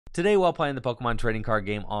Today, while playing the Pokemon trading card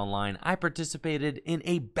game online, I participated in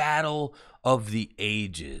a battle of the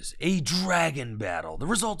ages, a dragon battle, the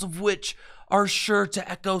results of which are sure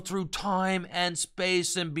to echo through time and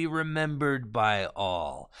space and be remembered by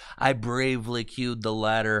all. I bravely queued the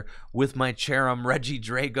ladder with my Cherrim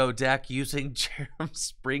Regidrago deck using Cherrim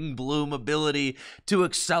Spring Bloom ability to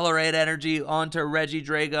accelerate energy onto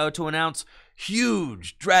Regidrago to announce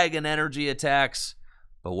huge dragon energy attacks.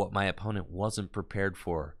 But what my opponent wasn't prepared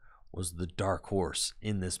for was the dark horse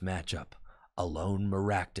in this matchup, a lone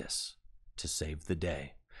Maractus, to save the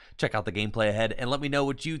day. Check out the gameplay ahead and let me know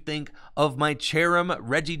what you think of my Cherrim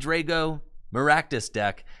Regidrago Maractus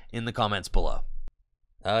deck in the comments below.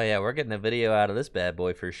 Oh yeah, we're getting a video out of this bad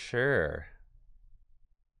boy for sure.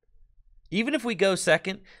 Even if we go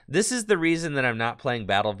second, this is the reason that I'm not playing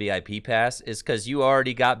Battle VIP Pass, is because you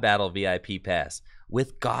already got Battle VIP Pass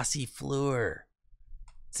with Gossifleur.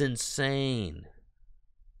 It's insane.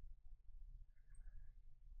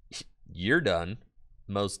 You're done,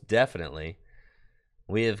 most definitely.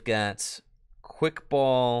 We have got Quick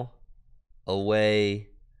Ball away.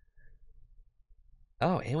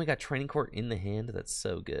 Oh, and we got Training Court in the hand. That's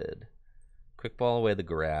so good. Quick Ball away the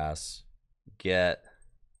grass. Get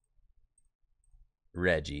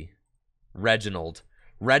Reginald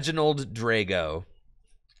Drago.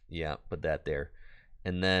 Yeah, put that there.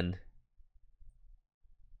 And then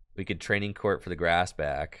we could Training Court for the grass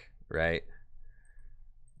back, right?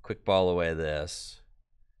 Quick Ball away this.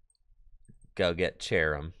 Go get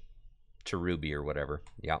Cherrim. Cherubi or whatever.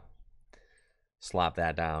 Yep. Slop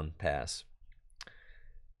that down. Pass.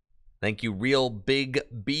 Thank you, Real Big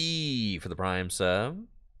B, for the Prime sub.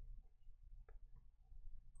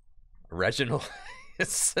 Reginald.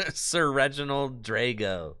 Sir Reginald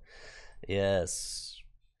Drago. Yes.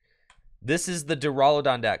 This is the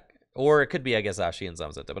Duraludon deck. Or it could be, I guess, Ashi and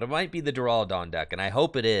Zamazenta. But it might be the Duraludon deck. And I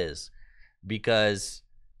hope it is. Because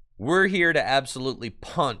we're here to absolutely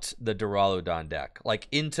punt the Duraludon deck. Like,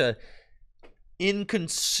 into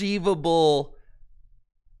inconceivable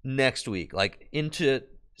next week. Like, into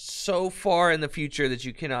so far in the future that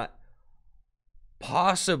you cannot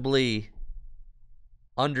possibly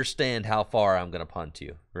understand how far I'm going to punt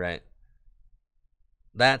you, right?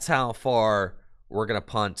 That's how far we're going to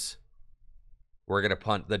punt. We're going to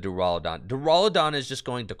punt the Duraludon. Duraludon is just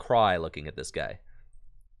going to cry looking at this guy.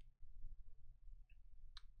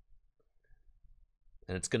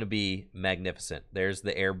 And it's going to be magnificent. There's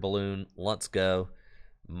the Air Balloon. Let's go.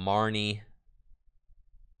 Marnie.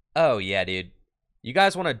 Oh, yeah, dude. You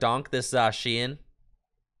guys want to donk this Zacian?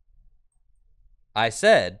 I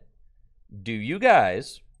said, do you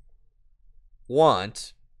guys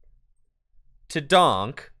want to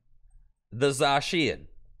donk the Zacian?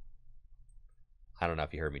 I don't know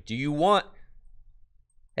if you heard me. Do you want...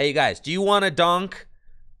 Hey, you guys, do you want to donk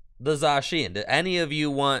the Zacian? Do any of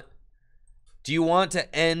you want... Do you want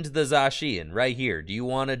to end the Zacian right here? Do you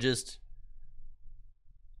want to just...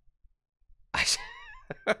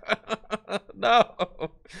 No.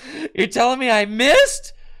 You're telling me I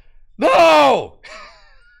missed? No!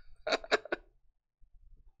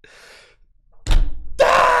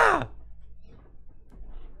 Ah!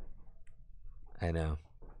 I know.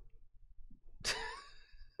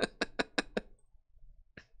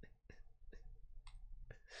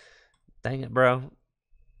 Dang it, bro.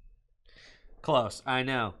 Close. I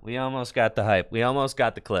know. We almost got the hype. We almost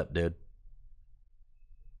got the clip, dude.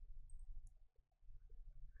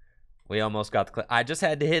 We almost got the clip. I just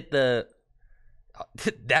had to hit the...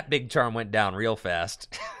 That big charm went down real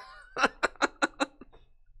fast.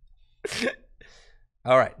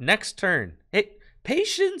 All right, next turn. Hey,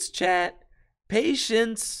 patience, chat.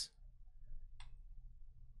 Patience.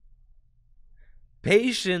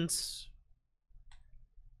 Patience.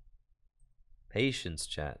 Patience,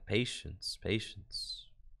 chat. Patience. Patience.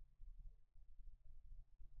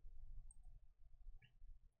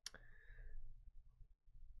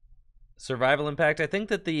 Survival impact. I think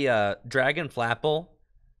that the Dragon Flapple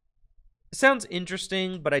sounds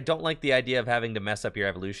interesting, but I don't like the idea of having to mess up your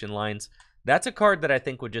evolution lines. That's a card that I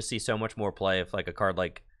think would just see so much more play if like a card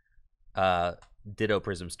like Ditto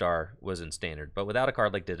Prism Star was in standard. But without a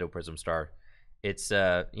card like Ditto Prism Star, it's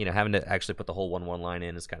you know, having to actually put the whole 1/1 line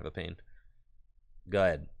in is kind of a pain. Go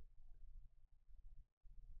ahead.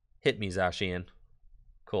 Hit me, Zacian.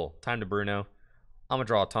 Cool. Time to Bruno. I'm gonna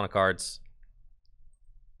draw a ton of cards.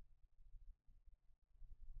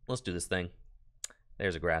 Let's do this thing.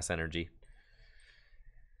 There's a Grass Energy.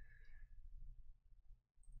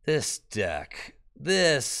 This deck.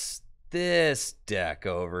 This deck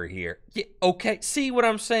over here. Yeah, okay, see what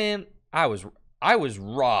I'm saying? I was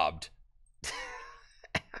robbed.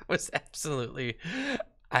 I was absolutely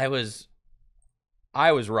I was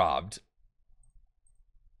robbed.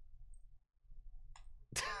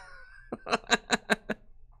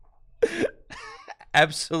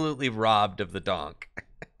 Absolutely robbed of the donk.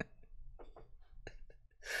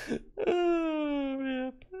 Oh,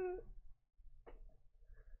 man.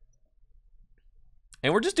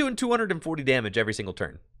 And we're just doing 240 damage every single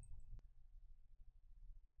turn.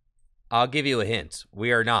 I'll give you a hint.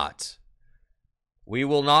 We are not. We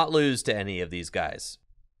will not lose to any of these guys.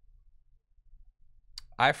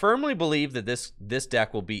 I firmly believe that this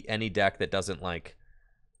deck will beat any deck that doesn't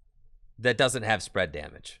have spread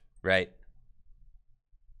damage, right?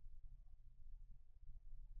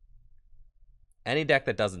 Any deck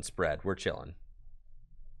that doesn't spread, we're chilling.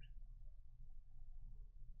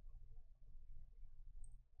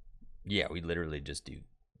 Yeah, we literally just do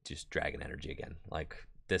Dragon Energy again. Like,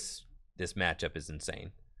 this matchup is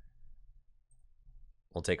insane.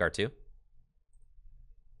 We'll take R2.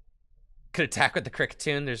 Could attack with the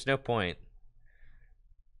Kricketune. There's no point.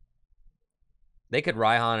 They could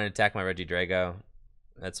Raihan and attack my Regidrago.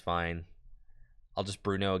 That's fine. I'll just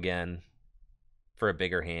Bruno again for a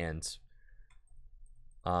bigger hand.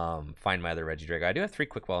 Find my other Regidrago. I do have 3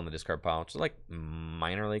 Quick Ball in the discard pile, which is like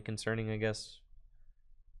minorly concerning, I guess.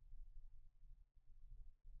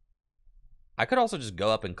 I could also just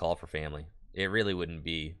go up and call for family. It really wouldn't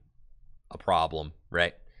be a problem,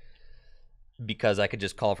 right? Because I could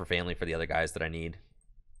just call for family for the other guys that I need.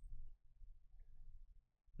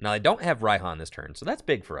 Now, I don't have Raihan this turn, so that's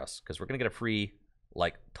big for us, because we're going to get a free,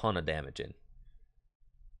 like, ton of damage in.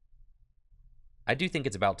 I do think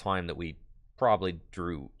it's about time that we probably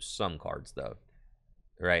drew some cards, though.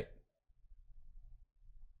 Right?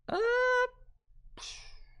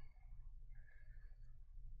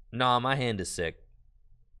 Nah, my hand is sick.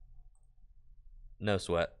 No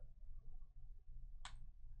sweat.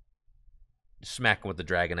 Smack him with the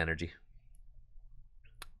Dragon Energy.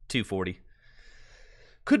 240.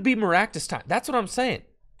 Could be Maractus time. That's what I'm saying.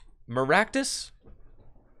 Maractus,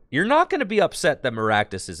 you're not going to be upset that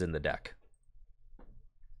Maractus is in the deck.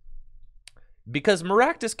 Because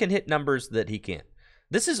Maractus can hit numbers that he can't.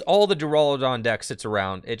 This is all the Duraludon deck sits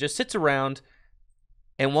around. It just sits around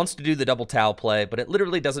and wants to do the double Tau play, but it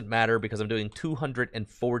literally doesn't matter because I'm doing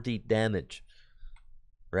 240 damage.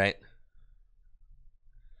 Right?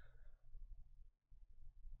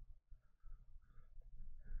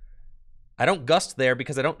 I don't Gust there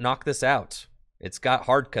because I don't knock this out. It's got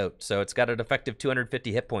Hard Coat, so it's got an effective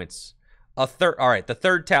 250 hit points. All right, the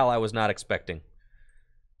third Tau I was not expecting.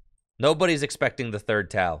 Nobody's expecting the third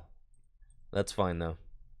Tau. That's fine, though.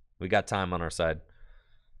 We got time on our side.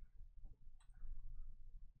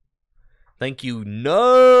 Thank you,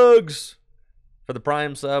 Nugs, for the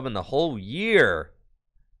Prime sub and the whole year.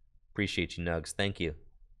 Appreciate you, Nugs. Thank you.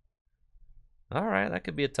 All right, that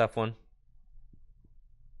could be a tough one.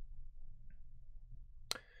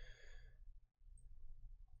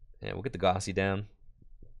 Yeah, we'll get the Gossy down.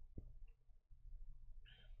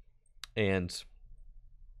 And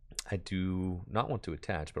I do not want to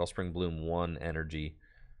attach, but I'll Spring Bloom 1 energy.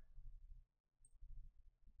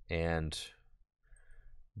 And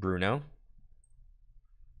Bruno.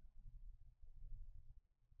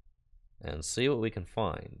 And see what we can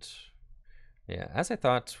find. Yeah, as I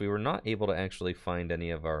thought, we were not able to actually find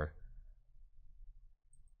any of our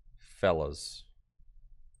fellas.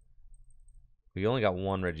 We only got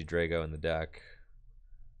 1 Regidrago in the deck.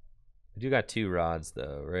 We do got 2 rods,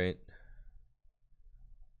 though, right?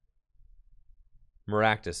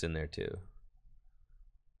 Maractus in there, too.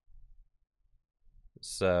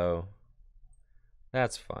 So,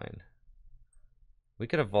 that's fine. We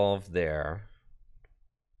could evolve there.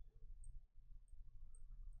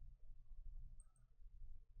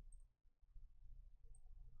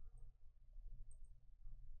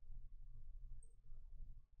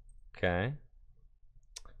 Okay.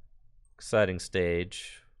 Exciting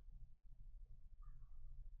stage.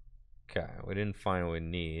 Okay, we didn't find what we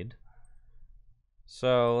need.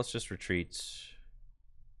 So let's just retreat.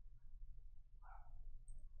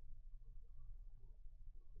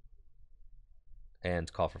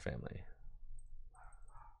 And call for family.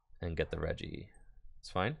 And get the Reggie. It's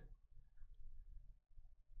fine.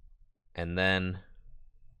 And then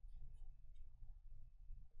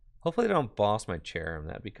hopefully they don't boss my Cherrim.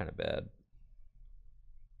 That'd be kind of bad.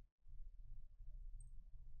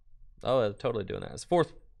 Oh, they're totally doing that. It's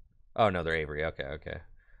 4th. Oh, no, they're Avery. Okay, okay.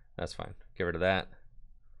 That's fine. Get rid of that.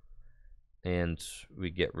 And we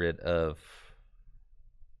get rid of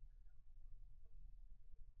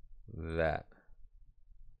that.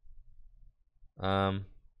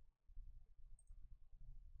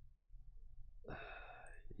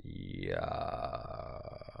 Yeah.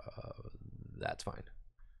 That's fine.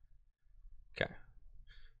 Okay.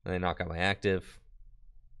 And they knock out my active.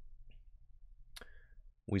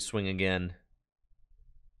 We swing again.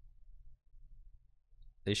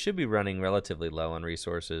 They should be running relatively low on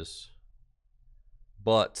resources.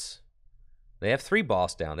 But they have 3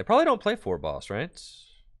 boss down. They probably don't play 4 boss, right?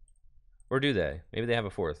 Or do they? Maybe they have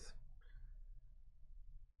a 4th.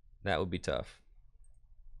 That would be tough.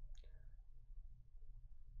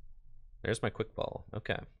 There's my quick ball.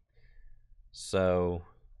 Okay. So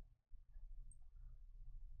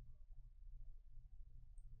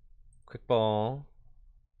quick ball.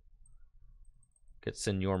 Get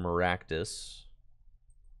Senor Maractus.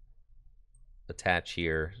 Attach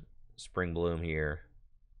here. Spring Bloom here.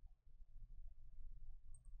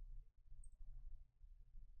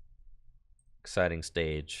 Exciting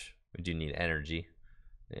stage. We do need energy.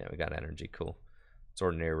 Yeah, we got energy. Cool. It's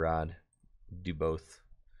Ordinary Rod. Do both.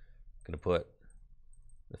 Gonna put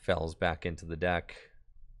the Fells back into the deck.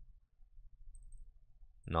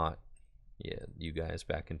 Not, yeah, you guys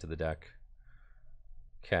back into the deck.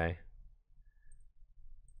 Okay.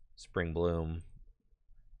 Spring Bloom.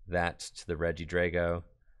 That to the Regidrago.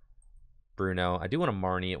 Bruno. I do want a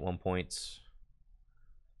Marnie at one point.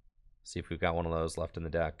 See if we've got one of those left in the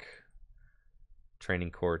deck.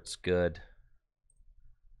 Training Court's good.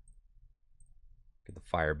 Get the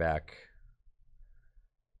Fire back.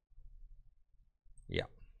 Yeah.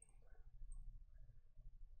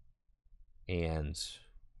 And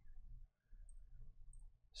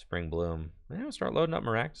Spring Bloom. Maybe I'll start loading up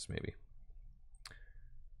Maractus, maybe.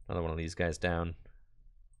 Another one of these guys down.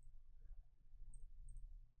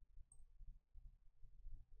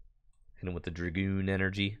 Hit him with the Dragoon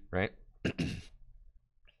energy, right?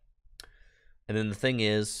 And then the thing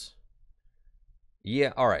is,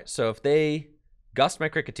 yeah, all right. So if they gust my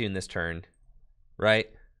Kricketune this turn, right?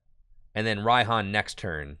 And then Raihan next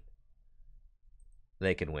turn,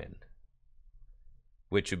 they can win.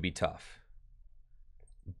 Which would be tough.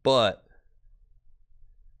 But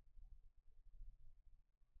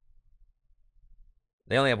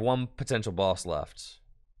they only have 1 potential boss left.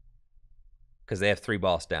 Because they have 3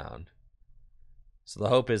 boss down. So the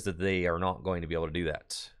hope is that they are not going to be able to do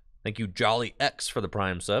that. Thank you, Jolly X, for the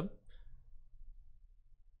Prime sub.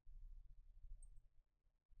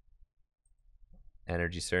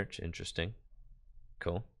 Energy search, interesting.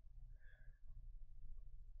 Cool.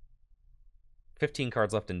 15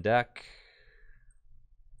 cards left in deck.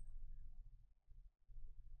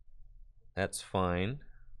 That's fine.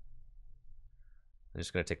 I'm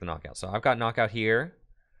just going to take the knockout. So I've got knockout here.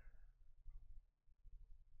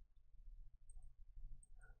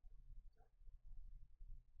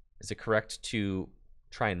 Is it correct to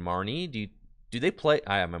try and Marnie? Do they play?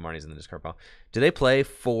 I have my Marnies in the discard pile. Do they play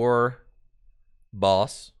 4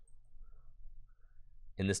 boss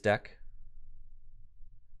in this deck?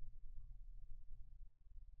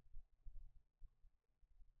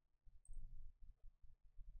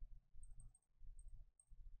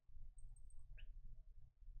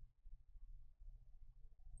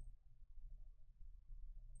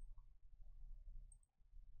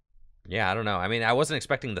 Yeah, I don't know. I mean, I wasn't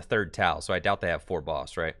expecting the 3rd Tau, so I doubt they have 4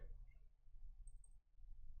 boss, right?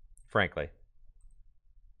 Frankly.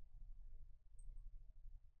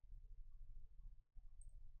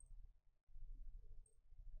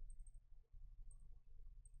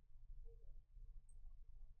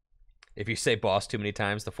 If you say boss too many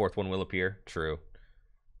times, the 4th one will appear. True.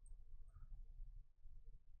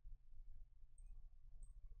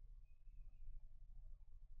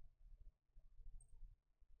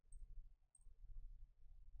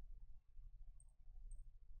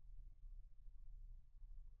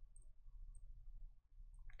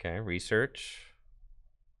 Okay, research.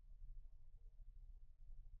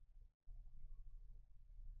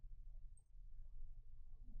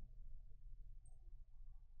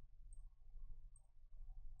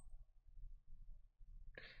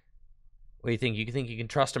 What do you think? You think you can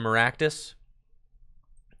trust a Maractus?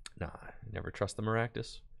 Nah, never trust the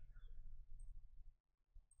Maractus.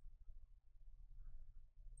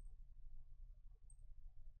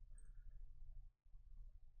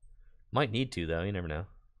 Might need to, though. You never know.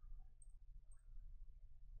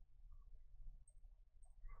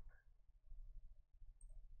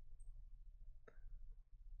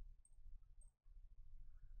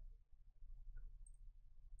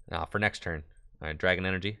 For next turn. All right, Dragon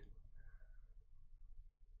Energy.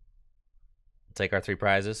 Take our 3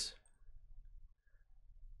 prizes.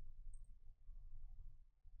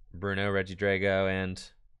 Bruno, Regidrago, and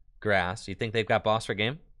Grass. You think they've got boss for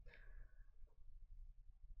game?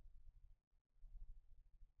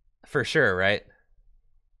 For sure, right?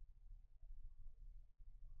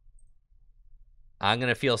 I'm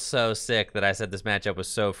gonna feel so sick that I said this matchup was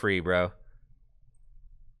so free, bro.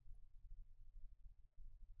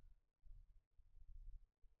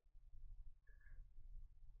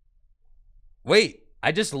 Wait,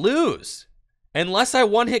 I just lose. Unless I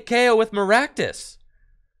one-hit KO with Maractus.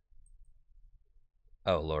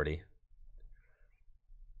 Oh, lordy.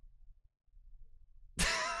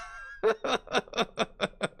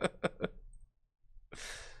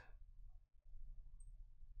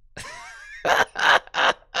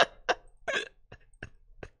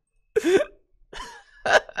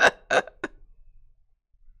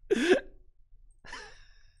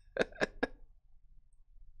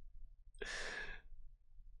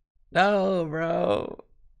 No, bro.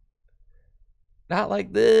 Not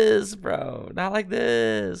like this, bro. Not like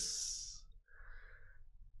this.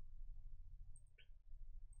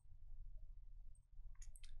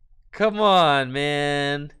 Come on,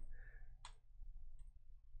 man.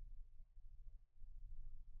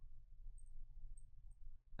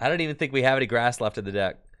 I don't even think we have any grass left in the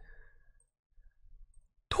deck.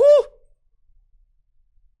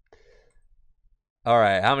 All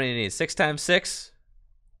right, how many do you need? 6 times 6?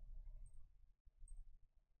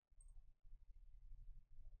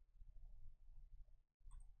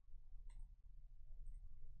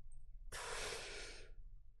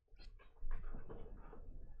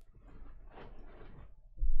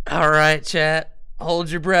 All right, chat. Hold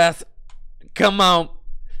your breath. Come on.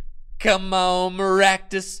 Come on,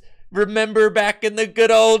 Maractus. Remember back in the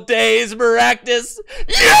good old days, Maractus?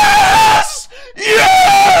 Yes!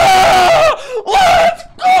 Yeah! Let's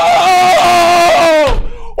go!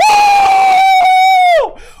 Woo!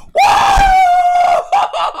 Woo!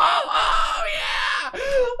 Yeah!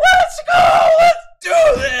 Let's go! Let's do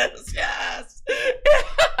this! Yes!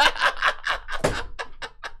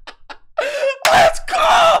 Let's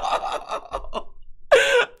go!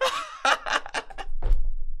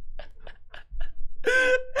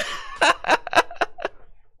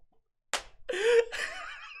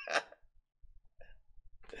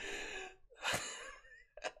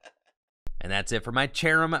 And that's it for my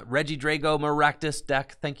Cherrim Regidrago Maractus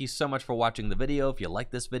deck. Thank you so much for watching the video. If you like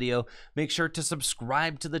this video, make sure to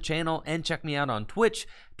subscribe to the channel and check me out on Twitch,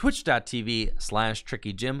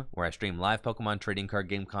 twitch.tv/TrickyJim, where I stream live Pokemon trading card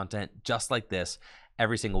game content just like this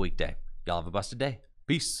every single weekday. Y'all have a busted day.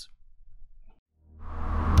 Peace.